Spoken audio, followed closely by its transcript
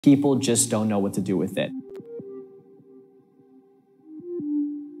People just don't know what to do with it.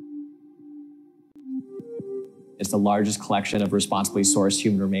 It's the largest collection of responsibly sourced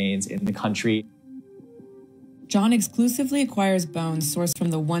human remains in the country. John exclusively acquires bones sourced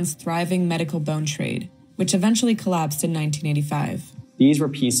from the once thriving medical bone trade, which eventually collapsed in 1985. These were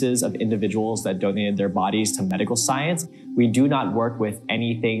pieces of individuals that donated their bodies to medical science. We do not work with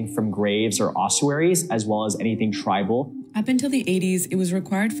anything from graves or ossuaries, as well as anything tribal. Up until the 80s, it was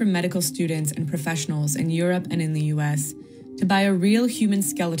required for medical students and professionals in Europe and in the US to buy a real human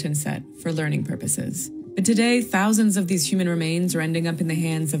skeleton set for learning purposes. But today, thousands of these human remains are ending up in the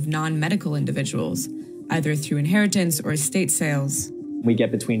hands of non-medical individuals, either through inheritance or estate sales. We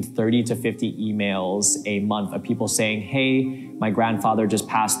get between 30 to 50 emails a month of people saying, hey, my grandfather just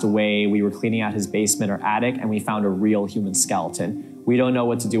passed away. We were cleaning out his basement or attic and we found a real human skeleton. We don't know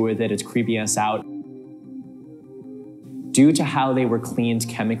what to do with it. It's creeping us out. Due to how they were cleaned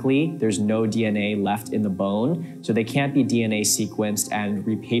chemically, there's no DNA left in the bone, so they can't be DNA sequenced and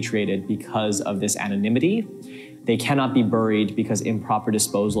repatriated because of this anonymity. They cannot be buried because improper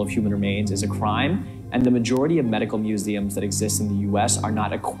disposal of human remains is a crime, and the majority of medical museums that exist in the US are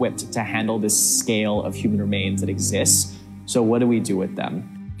not equipped to handle this scale of human remains that exists. So what do we do with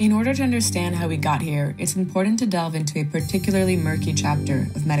them? In order to understand how we got here, it's important to delve into a particularly murky chapter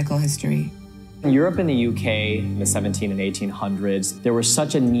of medical history. In Europe and the UK in the 1700s and 1800s, there was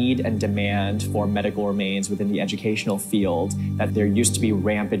such a need and demand for medical remains within the educational field that there used to be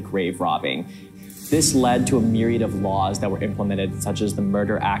rampant grave robbing. This led to a myriad of laws that were implemented, such as the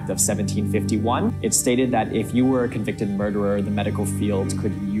Murder Act of 1751. It stated that if you were a convicted murderer, the medical field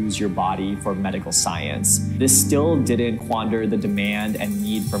could use your body for medical science. This still didn't quander the demand and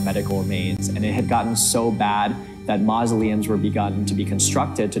need for medical remains, and it had gotten so bad that mausoleums were begun to be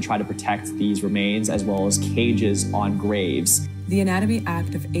constructed to try to protect these remains, as well as cages on graves. The Anatomy Act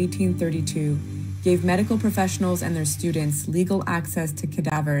of 1832 gave medical professionals and their students legal access to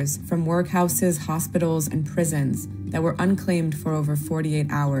cadavers from workhouses, hospitals, and prisons that were unclaimed for over 48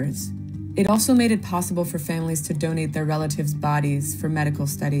 hours. It also made it possible for families to donate their relatives' bodies for medical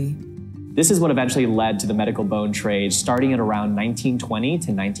study. This is what eventually led to the medical bone trade, starting at around 1920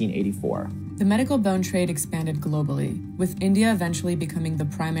 to 1984. The medical bone trade expanded globally, with India eventually becoming the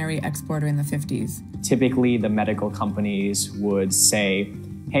primary exporter in the 50s. Typically, the medical companies would say,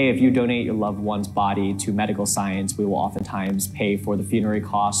 hey, if you donate your loved one's body to medical science, we will oftentimes pay for the funerary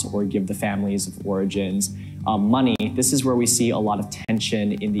costs or give the families of origins money. This is where we see a lot of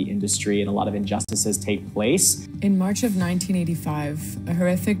tension in the industry and a lot of injustices take place. In March of 1985, a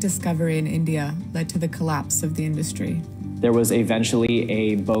horrific discovery in India led to the collapse of the industry. There was eventually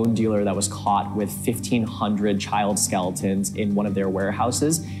a bone dealer that was caught with 1,500 child skeletons in one of their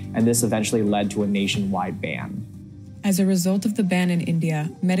warehouses, and this eventually led to a nationwide ban. As a result of the ban in India,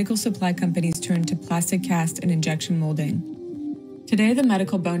 medical supply companies turned to plastic cast and injection molding. Today, the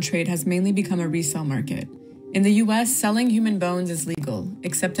medical bone trade has mainly become a resale market. In the US, selling human bones is legal,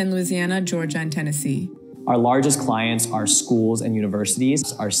 except in Louisiana, Georgia, and Tennessee. Our largest clients are schools and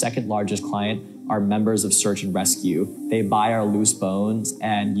universities. Our second largest client are members of search and rescue. They buy our loose bones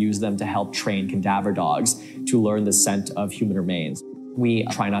and use them to help train cadaver dogs to learn the scent of human remains. We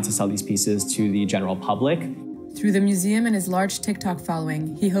try not to sell these pieces to the general public. Through the museum and his large TikTok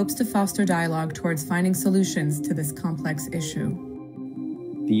following, he hopes to foster dialogue towards finding solutions to this complex issue.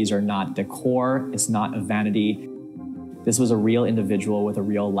 These are not decor, it's not a vanity. This was a real individual with a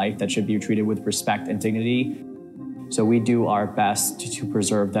real life that should be treated with respect and dignity. So we do our best to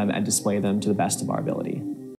preserve them and display them to the best of our ability.